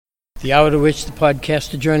The hour to which the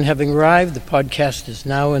podcast adjourned having arrived, the podcast is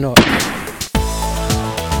now in order.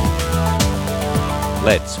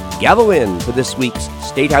 Let's gather in for this week's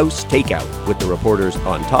State House Takeout with the reporters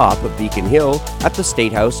on top of Beacon Hill at the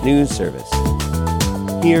State House News Service.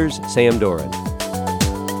 Here's Sam Doran.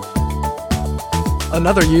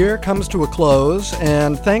 Another year comes to a close,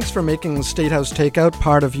 and thanks for making State House Takeout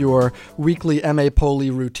part of your weekly M.A. Poli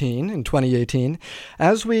routine in 2018.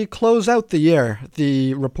 As we close out the year,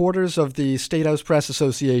 the reporters of the State House Press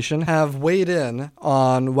Association have weighed in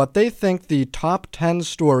on what they think the top 10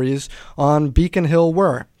 stories on Beacon Hill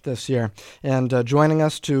were this year. And joining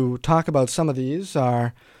us to talk about some of these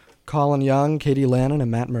are Colin Young, Katie Lannon, and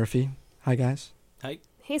Matt Murphy. Hi, guys. Hi.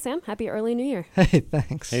 Hey, Sam. Happy early New Year. Hey,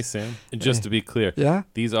 thanks. Hey, Sam. And just to be clear, yeah?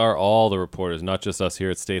 These are all the reporters, not just us here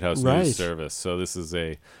at State House Right. News Service. So this is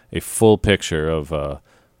a full picture of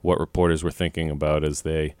what reporters were thinking about as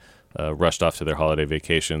they rushed off to their holiday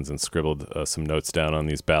vacations and scribbled some notes down on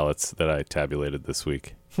these ballots that I tabulated this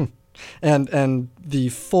week. And the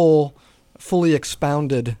fully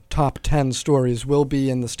expounded top 10 stories will be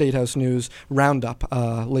in the State House News Roundup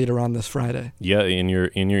later on this Friday. Yeah, in your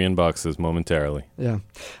inboxes momentarily. Yeah.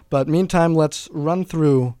 But meantime, let's run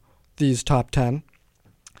through these top 10.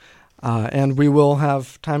 And we will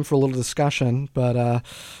have time for a little discussion. But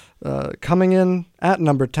coming in at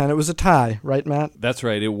number 10, it was a tie, right, Matt? That's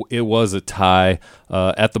right. It was a tie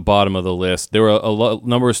at the bottom of the list. There were a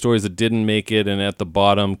number of stories that didn't make it, and at the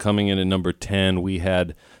bottom, coming in at number 10, we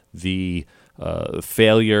had the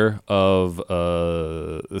failure of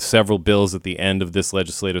several bills at the end of this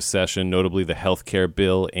legislative session, notably the health care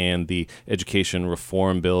bill and the education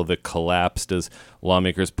reform bill that collapsed as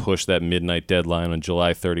lawmakers pushed that midnight deadline on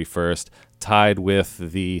July 31st, tied with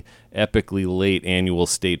the epically late annual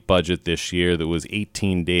state budget this year that was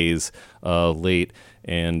 18 days late.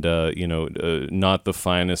 And, not the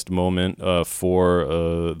finest moment for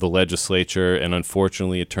the legislature. And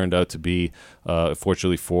unfortunately, it turned out to be,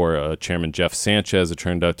 fortunately for Chairman Jeff Sanchez, it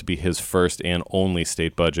turned out to be his first and only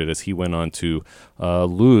state budget as he went on to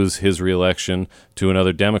lose his reelection to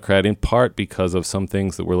another Democrat, in part because of some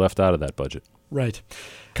things that were left out of that budget. Right.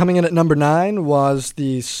 Coming in at number 9 was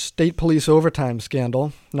the state police overtime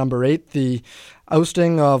scandal. Number 8, the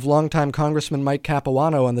ousting of longtime Congressman Mike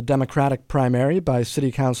Capuano in the Democratic primary by City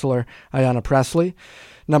Councilor Ayanna Pressley.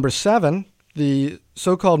 Number 7, the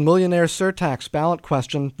so-called millionaire surtax ballot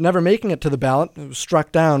question never making it to the ballot. It was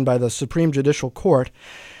struck down by the Supreme Judicial Court.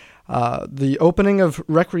 The opening of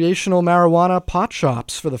recreational marijuana pot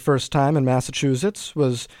shops for the first time in Massachusetts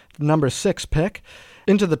was the number 6 pick.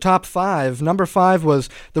 Into the top 5, number 5 was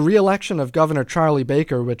the re-election of Governor Charlie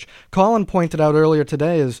Baker, which Colin pointed out earlier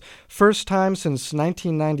today is first time since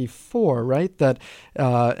 1994, right, that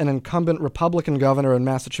an incumbent Republican governor in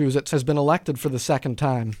Massachusetts has been elected for the second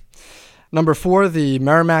time. Number 4, the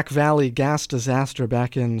Merrimack Valley gas disaster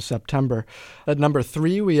back in September. At number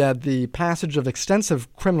 3, we had the passage of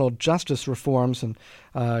extensive criminal justice reforms. And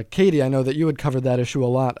Katie, I know that you had covered that issue a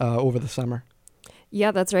lot over the summer.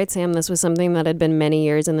 Yeah, that's right, Sam. This was something that had been many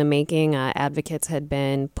years in the making. Advocates had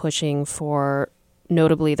been pushing for,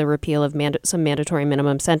 notably, the repeal of some mandatory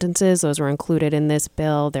minimum sentences. Those were included in this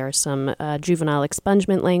bill. There's some juvenile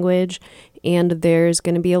expungement language, and there's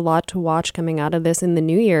going to be a lot to watch coming out of this in the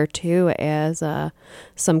new year, too, as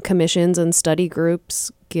some commissions and study groups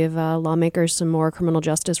give lawmakers some more criminal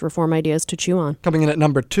justice reform ideas to chew on. Coming in at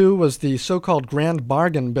number 2 was the so-called Grand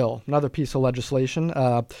Bargain Bill, another piece of legislation.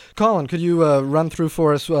 Colin, could you run through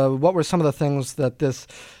for us what were some of the things that this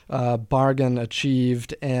bargain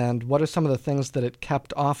achieved, and what are some of the things that it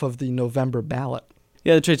kept off of the November ballot?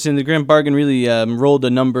 Yeah, that's right, Sam. The Grand Bargain really rolled a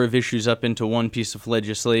number of issues up into one piece of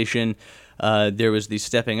legislation. There was the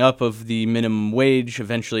stepping up of the minimum wage,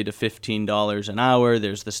 eventually to $15 an hour.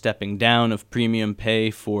 There's the stepping down of premium pay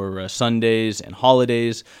for Sundays and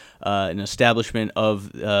holidays, an establishment of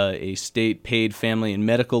a state-paid family and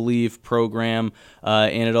medical leave program,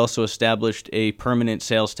 and it also established a permanent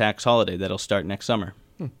sales tax holiday that'll start next summer.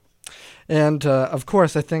 And, of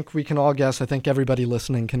course, I think we can all guess, I think everybody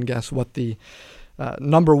listening can guess what the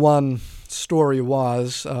number one story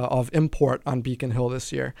was of import on Beacon Hill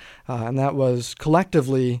this year, and that was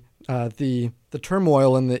collectively the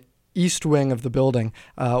turmoil in the east wing of the building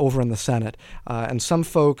over in the Senate. And some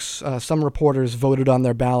folks, some reporters voted on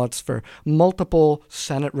their ballots for multiple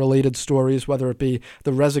Senate-related stories, whether it be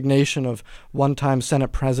the resignation of one-time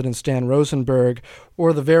Senate President Stan Rosenberg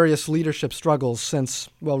or the various leadership struggles since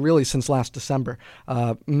last December.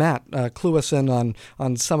 Matt, clue us in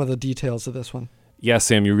on some of the details of this one. Yeah,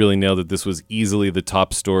 Sam, you really nailed it. This was easily the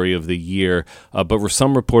top story of the year. But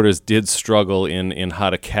some reporters did struggle in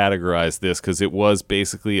how to categorize this, because it was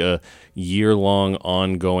basically a year-long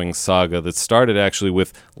ongoing saga that started actually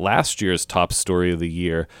with last year's top story of the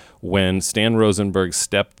year, when Stan Rosenberg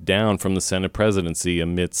stepped down from the Senate presidency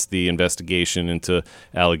amidst the investigation into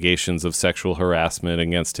allegations of sexual harassment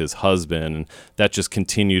against his husband. And that just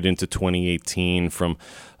continued into 2018, from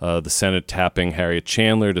the Senate tapping Harriet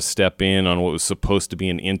Chandler to step in on what was supposed to be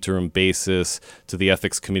an interim basis, to the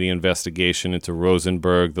Ethics Committee investigation into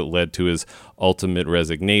Rosenberg that led to his ultimate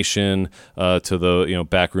resignation, to the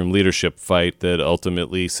backroom leadership fight that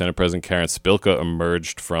ultimately Senate President Karen Spilka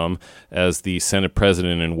emerged from as the Senate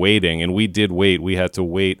president in waiting. And we did wait. We had to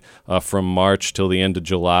wait from March till the end of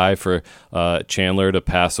July for Chandler to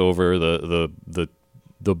pass over the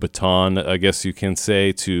baton, I guess you can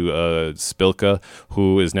say, to Spilka,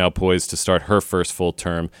 who is now poised to start her first full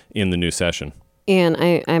term in the new session. And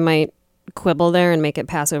I might quibble there and make it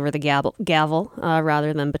pass over the gavel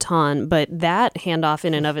rather than baton. But that handoff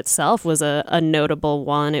in and of itself was a notable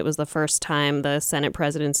one. It was the first time the Senate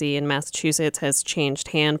presidency in Massachusetts has changed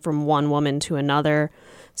hand from one woman to another.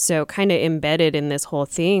 So kind of embedded in this whole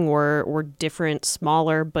thing were different,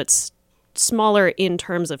 smaller in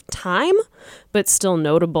terms of time, but still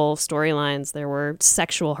notable storylines. There were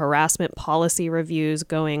sexual harassment policy reviews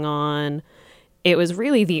going on. It was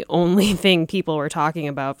really the only thing people were talking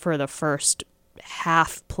about for the first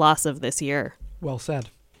half plus of this year. Well said.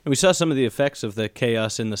 And we saw some of the effects of the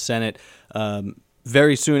chaos in the Senate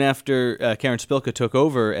very soon after Karen Spilka took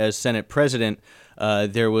over as Senate president.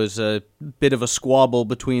 There was a bit of a squabble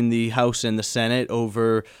between the House and the Senate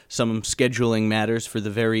over some scheduling matters for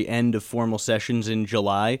the very end of formal sessions in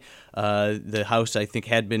July. The House, I think,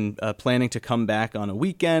 had been planning to come back on a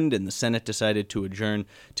weekend, and the Senate decided to adjourn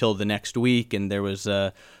till the next week, and there was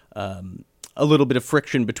a little bit of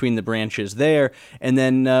friction between the branches there. And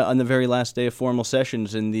then on the very last day of formal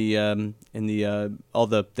sessions, in the all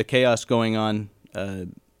the chaos going on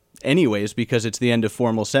anyways, because it's the end of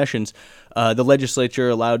formal sessions, the legislature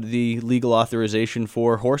allowed the legal authorization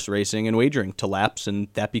for horse racing and wagering to lapse, and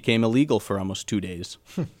that became illegal for almost 2 days.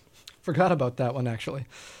 Forgot about that one, actually.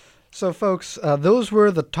 So, folks, those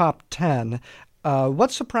were the top 10.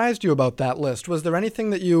 What surprised you about that list? Was there anything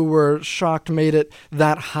that you were shocked made it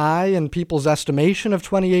that high in people's estimation of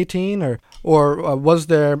 2018? Or was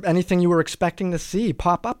there anything you were expecting to see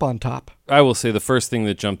pop up on top? I will say the first thing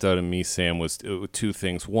that jumped out at me, Sam, was two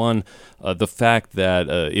things. One, the fact that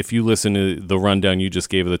if you listen to the rundown you just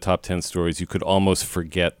gave of the top 10 stories, you could almost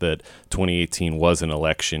forget that 2018 was an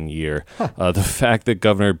election year. The fact that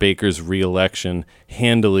Governor Baker's re-election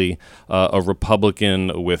handily, a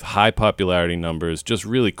Republican with high popularity numbers, just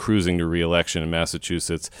really cruising to re-election in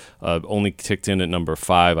Massachusetts, only ticked in at number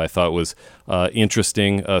 5, I thought was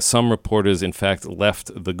interesting. Some reporters, in fact,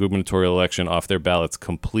 left the gubernatorial election off their ballots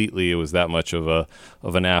completely. It was that much of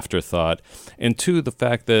an afterthought. And two, the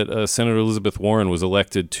fact that Senator Elizabeth Warren was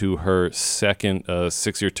elected to her second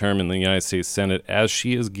 6-year term in the United States Senate as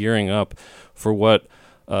she is gearing up for what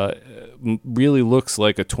really looks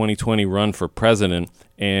like a 2020 run for president.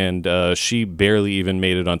 And she barely even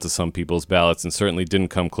made it onto some people's ballots and certainly didn't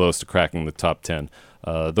come close to cracking the top 10.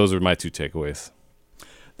 Those are my two takeaways.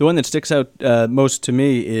 The one that sticks out most to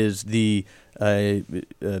me is the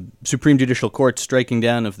Supreme Judicial Court striking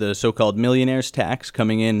down of the so-called millionaires tax,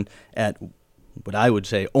 coming in at what I would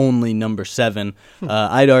say only number 7.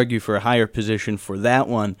 I'd argue for a higher position for that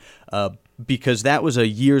one because that was a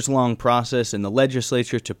years-long process in the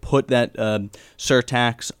legislature to put that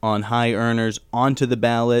surtax on high earners onto the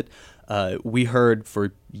ballot. We heard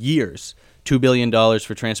for years $2 billion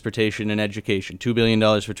for transportation and education, $2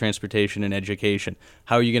 billion for transportation and education.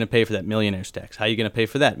 How are you going to pay for that millionaire's tax? How are you going to pay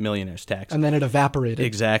for that millionaire's tax? And then it evaporated.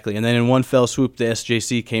 Exactly. And then in one fell swoop, the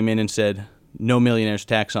SJC came in and said, no millionaire's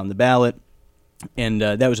tax on the ballot. And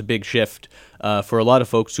that was a big shift for a lot of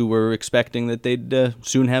folks who were expecting that they'd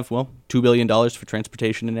soon have, $2 billion for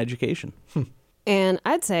transportation and education. And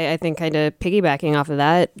I'd say, I think kind of piggybacking off of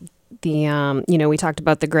that, we talked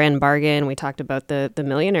about the grand bargain, we talked about the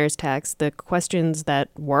millionaire's tax, the questions that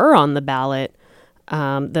were on the ballot.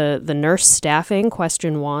 The nurse staffing,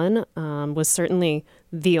 question 1, was certainly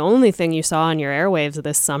the only thing you saw on your airwaves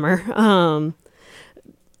this summer.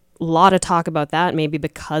 A lot of talk about that, maybe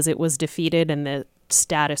because it was defeated and the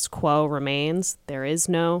status quo remains. There is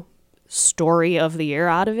no story of the year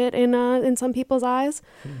out of it in some people's eyes.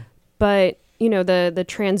 But the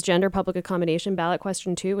transgender public accommodation ballot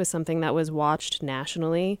question 2 was something that was watched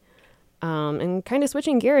nationally. And kind of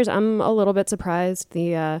switching gears, I'm a little bit surprised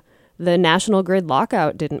the The national grid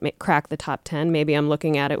lockout didn't crack the top 10. Maybe I'm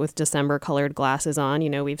looking at it with December colored glasses on.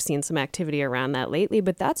 We've seen some activity around that lately,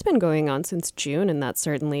 but that's been going on since June, and that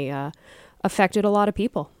certainly affected a lot of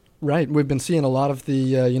people. Right. We've been seeing a lot of the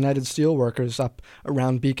United Steelworkers up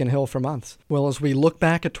around Beacon Hill for months. Well, as we look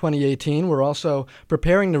back at 2018, we're also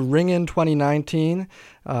preparing to ring in 2019,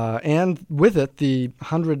 and with it, the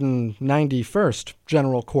 191st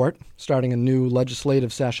General Court, starting a new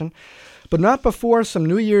legislative session. But not before some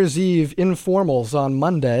New Year's Eve informals on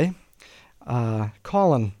Monday.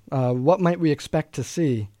 Colin, what might we expect to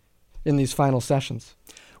see in these final sessions?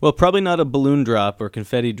 Well, probably not a balloon drop or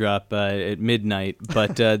confetti drop at midnight,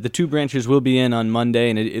 but the two branches will be in on Monday,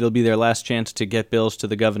 and it'll be their last chance to get bills to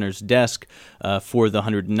the governor's desk for the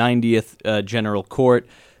 190th General Court.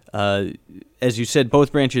 As you said,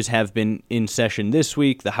 both branches have been in session this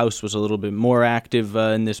week. The House was a little bit more active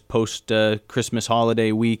in this post-Christmas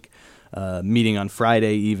holiday week, meeting on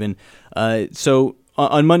Friday even. So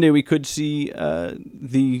on Monday we could see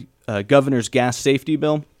the governor's gas safety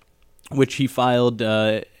bill, which he filed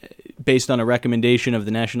based on a recommendation of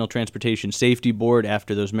the National Transportation Safety Board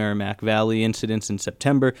after those Merrimack Valley incidents in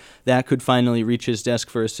September. That could finally reach his desk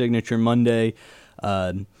for a signature Monday.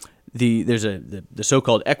 There's the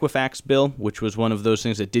so-called Equifax bill, which was one of those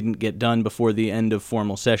things that didn't get done before the end of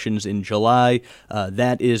formal sessions in July.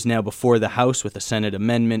 That is now before the House with a Senate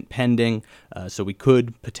amendment pending, so we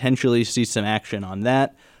could potentially see some action on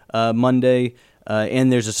that Monday.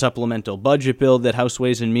 And there's a supplemental budget bill that House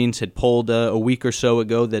Ways and Means had pulled a week or so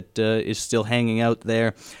ago that is still hanging out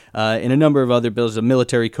there. And a number of other bills. A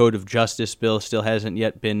military code of justice bill still hasn't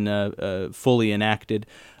yet been fully enacted.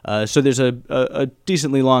 So there's a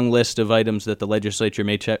decently long list of items that the legislature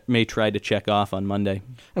may try to check off on Monday.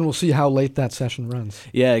 And we'll see how late that session runs.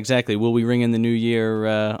 Yeah, exactly. Will we ring in the new year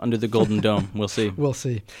under the Golden Dome? We'll see. We'll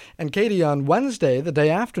see. And Katie, on Wednesday, the day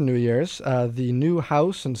after New Year's, the new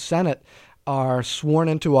House and Senate are sworn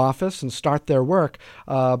into office and start their work.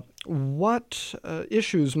 What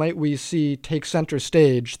issues might we see take center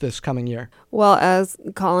stage this coming year? Well, as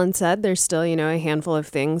Colin said, there's still, a handful of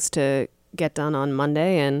things to get done on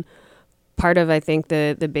Monday. And part of, I think,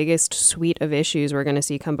 the biggest suite of issues we're going to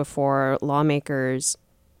see come before lawmakers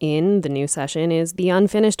in the new session is the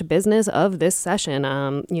unfinished business of this session.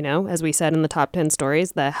 As we said in the top 10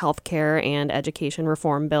 stories, the healthcare and education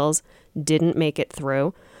reform bills didn't make it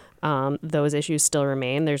through. Those issues still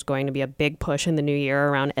remain. There's going to be a big push in the new year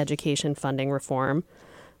around education funding reform.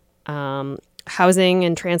 Housing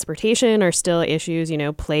and transportation are still issues,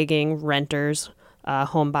 plaguing renters,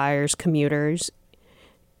 home buyers, commuters,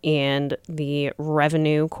 and the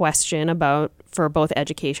revenue question for both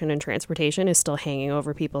education and transportation is still hanging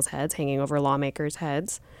over people's heads, hanging over lawmakers'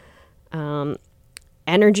 heads.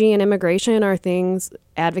 Energy and immigration are things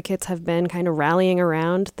advocates have been kind of rallying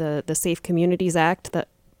around. The Safe Communities Act, that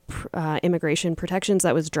immigration protections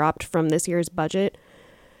that was dropped from this year's budget,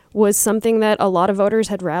 was something that a lot of voters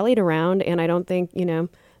had rallied around, and I don't think,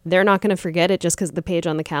 they're not going to forget it just because the page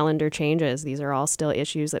on the calendar changes. These are all still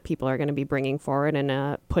issues that people are going to be bringing forward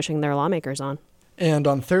and pushing their lawmakers on. And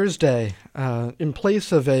on Thursday, in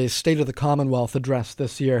place of a State of the Commonwealth address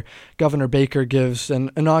this year, Governor Baker gives an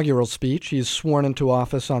inaugural speech. He's sworn into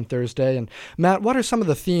office on Thursday. And Matt, what are some of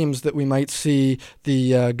the themes that we might see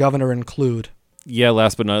the governor include? Yeah,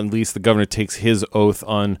 last but not least, the governor takes his oath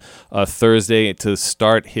on Thursday to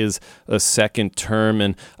start his second term.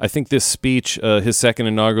 And I think this speech, his second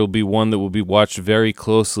inaugural, will be one that will be watched very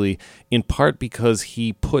closely, in part because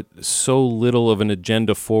he put so little of an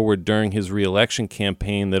agenda forward during his reelection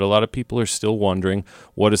campaign that a lot of people are still wondering,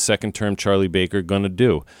 what is second-term Charlie Baker going to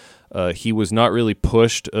do? He was not really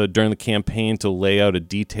pushed during the campaign to lay out a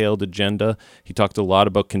detailed agenda. He talked a lot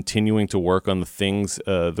about continuing to work on the things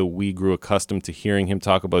that we grew accustomed to hearing him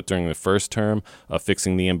talk about during the first term,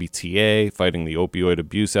 fixing the MBTA, fighting the opioid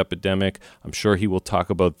abuse epidemic. I'm sure he will talk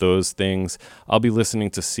about those things. I'll be listening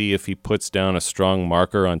to see if he puts down a strong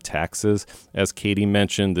marker on taxes. As Katie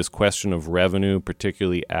mentioned, this question of revenue,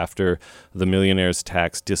 particularly after the millionaire's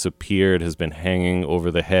tax disappeared, has been hanging over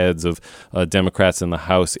the heads of Democrats in the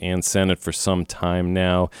House and Senate for some time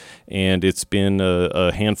now, and it's been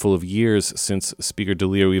a handful of years since Speaker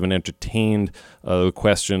DeLeo even entertained the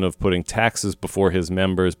question of putting taxes before his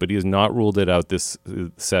members, but he has not ruled it out this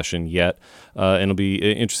session yet, and it'll be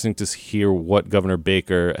interesting to hear what Governor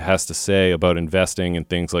Baker has to say about investing in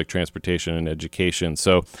things like transportation and education.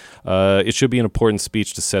 So it should be an important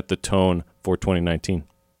speech to set the tone for 2019.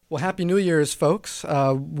 Well, Happy New Year's, folks.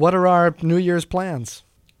 What are our New Year's plans?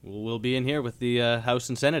 We'll be in here with the House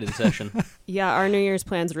and Senate in session. Yeah, our New Year's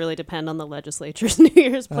plans really depend on the legislature's New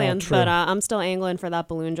Year's plans, true. but I'm still angling for that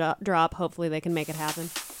balloon drop. Hopefully they can make it happen.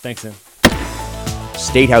 Thanks, Sam.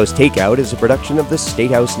 State House Takeout is a production of the State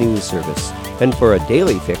House News Service. And for a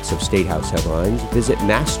daily fix of State House headlines, visit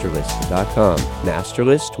Masterlist.com.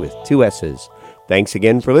 Masterlist with 2 S's. Thanks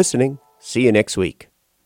again for listening. See you next week.